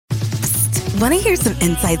Want to hear some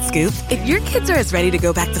inside scoop? If your kids are as ready to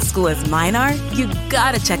go back to school as mine are, you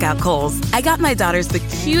gotta check out Kohl's. I got my daughters the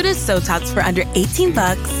cutest Sotoks for under $18,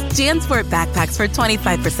 JanSport backpacks for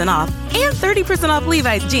 25% off, and 30% off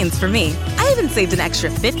Levi's jeans for me. I even saved an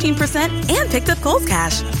extra 15% and picked up Kohl's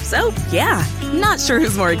Cash. So, yeah, not sure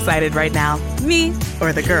who's more excited right now, me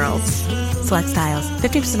or the girls. Select styles.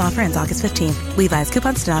 15% offer ends August 15th. Levi's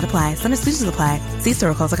coupons do not apply. Some exclusions apply. See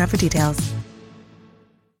store Kohl's.com for details.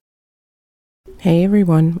 Hey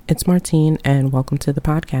everyone, it's Martine and welcome to the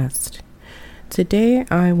podcast. Today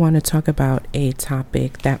I want to talk about a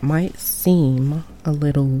topic that might seem a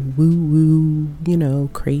little woo-woo,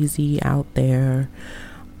 crazy out there,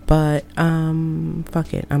 but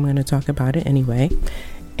fuck it, I'm going to talk about it anyway.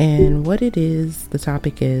 And what it is, the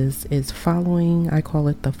topic is following, I call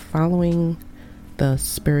it following the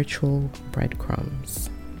spiritual breadcrumbs.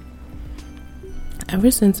 Ever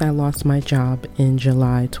since I lost my job in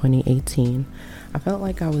July 2018, I felt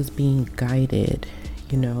like I was being guided,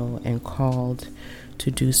 and called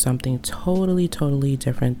to do something totally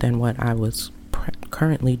different than what I was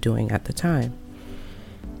currently doing at the time.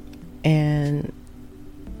 And,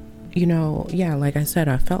 like I said,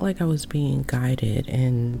 I felt like I was being guided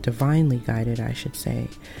and divinely guided, I should say,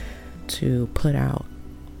 to put out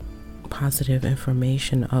positive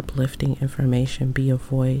information, uplifting information, be a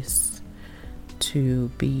voice, to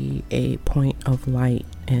be a point of light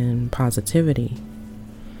and positivity.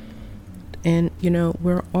 And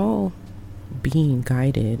we're all being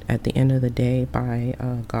guided at the end of the day by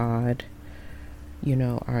God,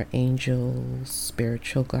 our angels,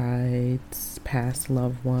 spiritual guides, past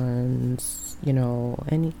loved ones,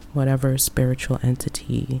 any whatever spiritual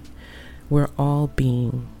entity. We're all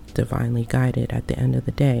being divinely guided at the end of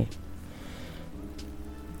the day.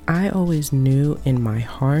 I always knew in my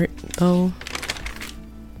heart, though,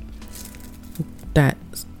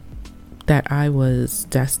 that I was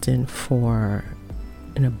destined for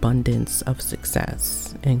an abundance of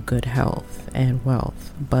success and good health and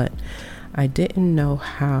wealth, but I didn't know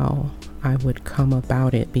how I would come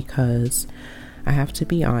about it, because I have to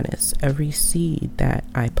be honest, every seed that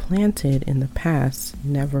I planted in the past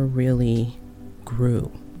never really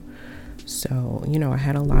grew. So, I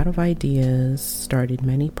had a lot of ideas, started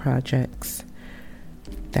many projects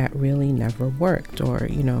that really never worked, or,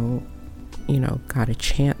 got a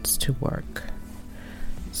chance to work.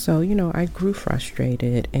 So, I grew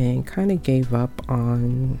frustrated and kind of gave up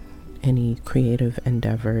on any creative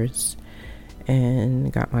endeavors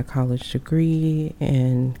and got my college degree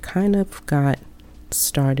and kind of got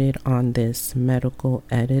started on this medical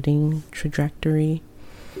editing trajectory.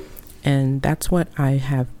 And that's what I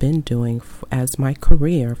have been doing as my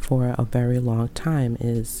career for a very long time,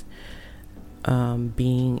 is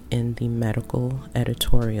being in the medical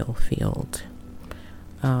editorial field.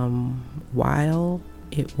 While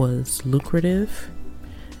it was lucrative,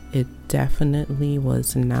 it definitely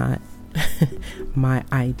was not my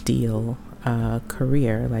ideal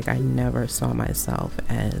career. Like, I never saw myself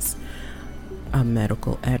as a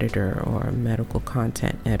medical editor or a medical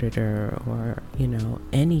content editor or,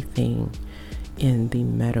 anything in the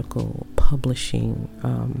medical publishing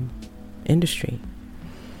industry.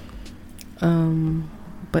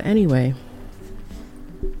 But anyway,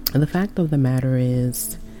 the fact of the matter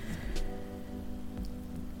is,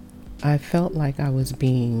 I felt like I was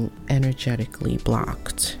being energetically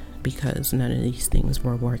blocked because none of these things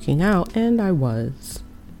were working out. And I was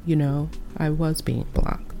being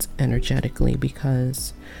blocked energetically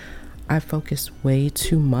because I focused way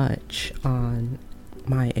too much on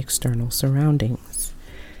my external surroundings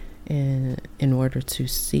in order to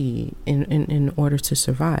see, in order to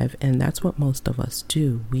survive. And that's what most of us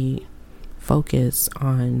do. We focus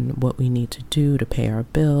on what we need to do to pay our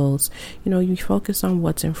bills. You focus on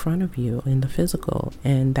what's in front of you in the physical,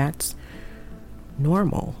 and that's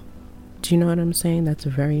normal. Do you know what I'm saying? That's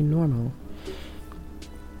very normal.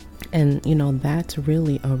 And, that's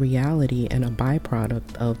really a reality and a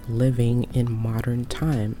byproduct of living in modern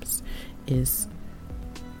times, is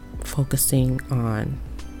focusing on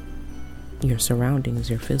your surroundings,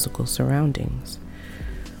 your physical surroundings.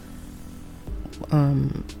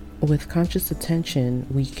 With conscious attention,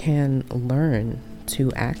 we can learn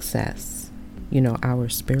to access, our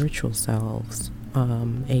spiritual selves,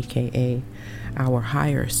 aka our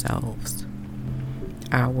higher selves,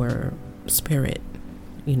 our spirit,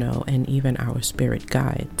 and even our spirit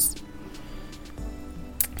guides.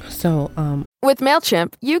 So, with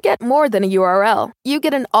MailChimp, you get more than a URL. You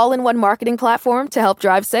get an all-in-one marketing platform to help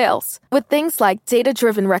drive sales, with things like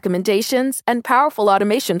data-driven recommendations and powerful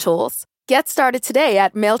automation tools. Get started today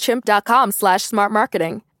at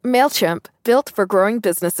MailChimp.com/smartmarketing. MailChimp, built for growing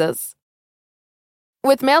businesses.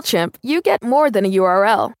 With MailChimp, you get more than a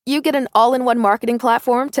URL. You get an all-in-one marketing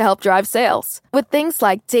platform to help drive sales. With things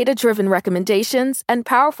like data-driven recommendations and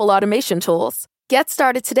powerful automation tools. Get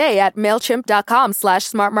started today at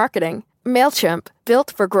MailChimp.com/smartmarketing. MailChimp, built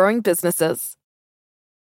for growing businesses.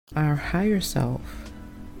 Our higher self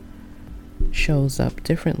shows up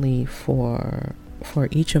differently for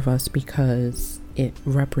each of us because it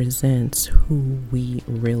represents who we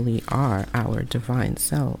really are, our divine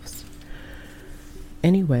selves.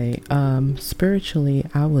 Anyway, spiritually,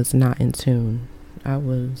 I was not in tune. I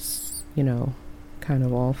was, kind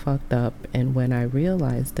of all fucked up. And when I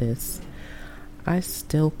realized this, I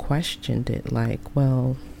still questioned it. Like,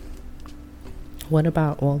 well, what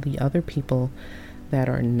about all the other people that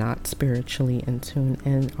are not spiritually in tune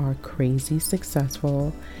and are crazy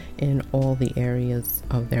successful in all the areas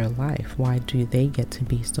of their life? Why do they get to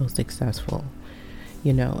be so successful?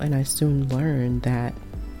 And I soon learned that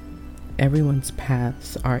everyone's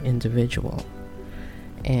paths are individual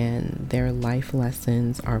and their life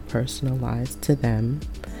lessons are personalized to them.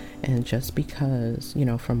 And just because,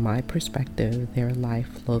 from my perspective, their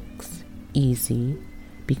life looks easy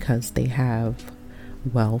because they have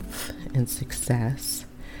wealth and success,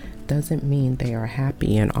 doesn't mean they are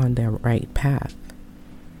happy and on their right path.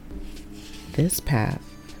 This path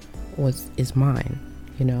is mine.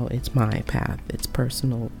 It's my path. It's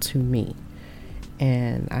personal to me.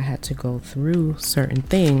 And I had to go through certain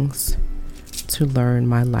things to learn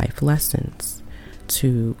my life lessons,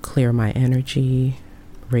 to clear my energy,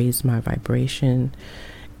 raise my vibration,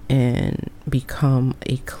 and become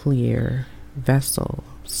a clear vessel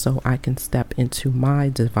so I can step into my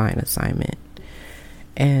divine assignment.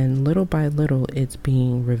 And little by little, it's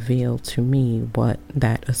being revealed to me what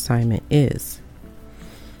that assignment is.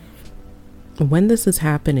 When this is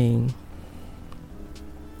happening,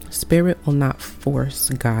 Spirit will not force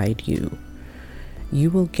guide you. You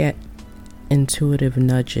will get intuitive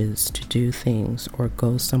nudges to do things or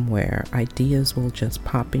go somewhere. Ideas will just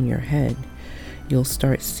pop in your head. You'll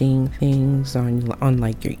start seeing things on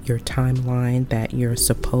like your timeline that you're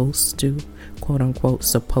supposed to, quote unquote,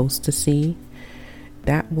 supposed to see.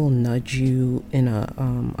 That will nudge you in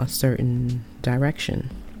a certain direction,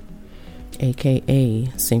 aka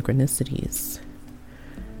synchronicities.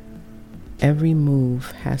 Every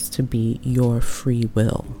move has to be your free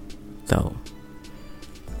will, though.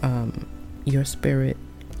 Your spirit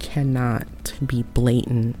cannot be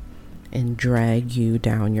blatant and drag you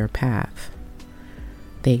down your path.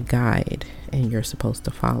 They guide and you're supposed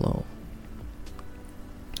to follow.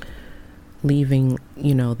 Leaving,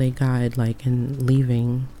 they guide like in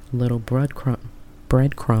leaving little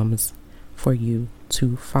breadcrumbs for you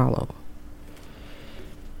to follow.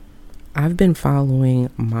 I've been following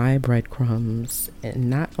my breadcrumbs and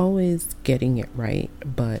not always getting it right,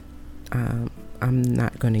 but I'm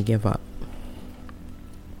not going to give up.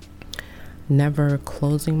 Never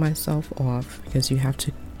closing myself off, because you have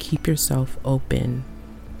to keep yourself open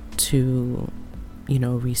to,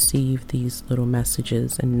 receive these little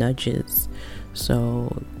messages and nudges.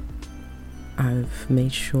 So I've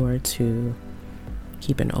made sure to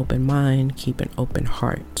keep an open mind, keep an open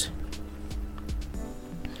heart.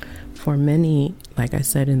 For many, like I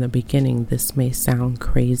said in the beginning, this may sound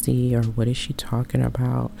crazy or what is she talking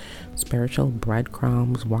about? Spiritual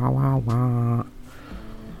breadcrumbs, wah.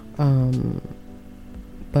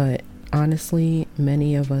 But honestly,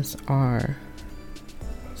 many of us are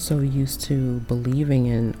so used to believing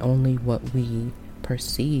in only what we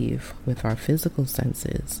perceive with our physical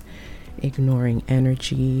senses, ignoring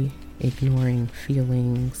energy, ignoring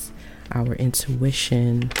feelings, our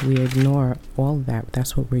intuition. We ignore all that.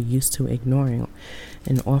 That's what we're used to ignoring.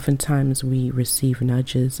 And oftentimes we receive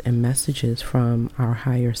nudges and messages from our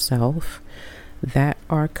higher self that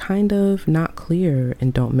are kind of not clear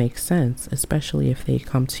and don't make sense, especially if they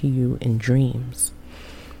come to you in dreams.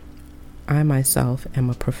 I myself am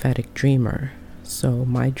a prophetic dreamer, so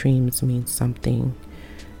my dreams mean something.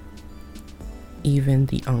 Even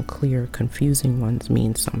the unclear, confusing ones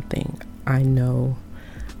mean something. I know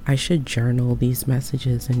I should journal these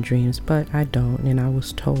messages and dreams, but I don't, and I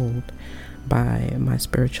was told by my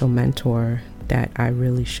spiritual mentor that I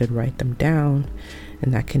really should write them down,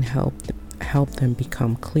 and that can help them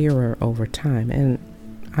become clearer over time. And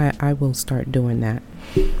I will start doing that.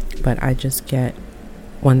 But I just get,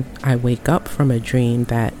 when I wake up from a dream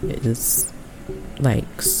that is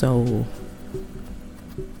like so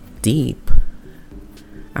deep,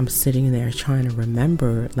 I'm sitting there trying to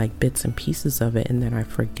remember like bits and pieces of it, and then I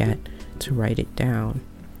forget to write it down.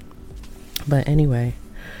 But anyway,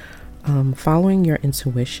 following your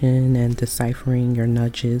intuition and deciphering your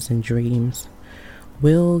nudges and dreams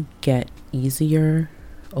will get easier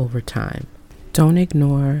over time. Don't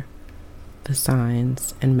ignore the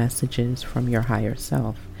signs and messages from your higher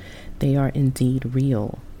self. They are indeed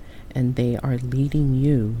real, and they are leading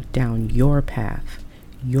you down your path,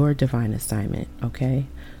 your divine assignment, okay?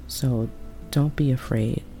 So don't be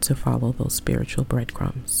afraid to follow those spiritual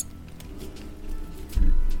breadcrumbs.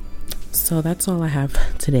 So that's all I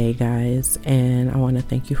have today, guys, and I want to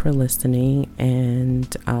thank you for listening,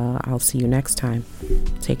 and I'll see you next time.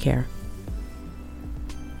 Take care.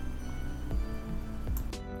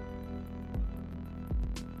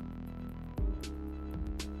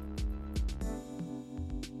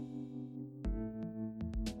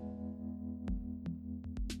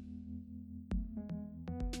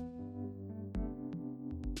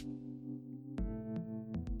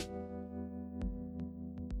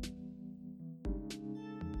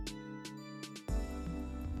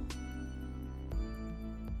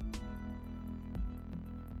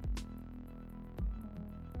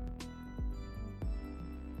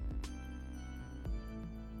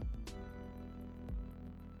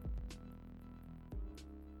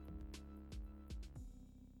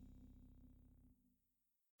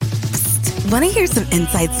 Want to hear some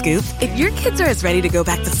inside scoop? If your kids are as ready to go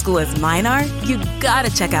back to school as mine are, you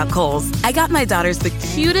gotta check out Kohl's. I got my daughters the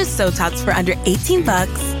cutest sew tops for under 18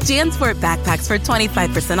 bucks, JanSport backpacks for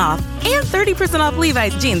 25% off, and 30% off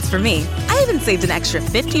Levi's jeans for me. I even saved an extra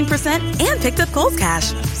 15% and picked up Kohl's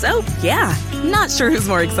cash. So, yeah, not sure who's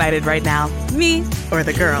more excited right now, me or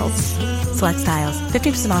the girls. Select styles,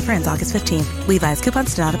 15% off ends August 15th. Levi's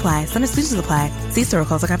coupons do not apply. Some exclusions apply. See store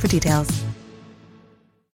Kohl's.com for details.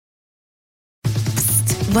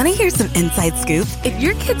 Want to hear some inside scoop? If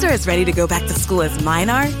your kids are as ready to go back to school as mine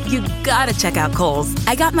are, you gotta check out Kohl's.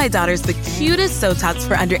 I got my daughters the cutest sew tops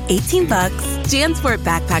for under 18 bucks, JanSport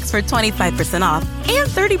backpacks for 25% off, and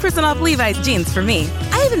 30% off Levi's jeans for me.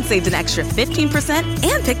 I even saved an extra 15%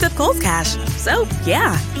 and picked up Kohl's cash. So,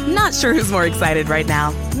 yeah, not sure who's more excited right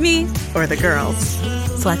now, me or the girls.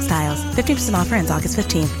 Select styles, 15% off ends August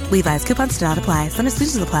 15th. Levi's coupons do not apply. Some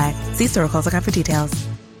exclusions apply. See store Kohl's.com for details.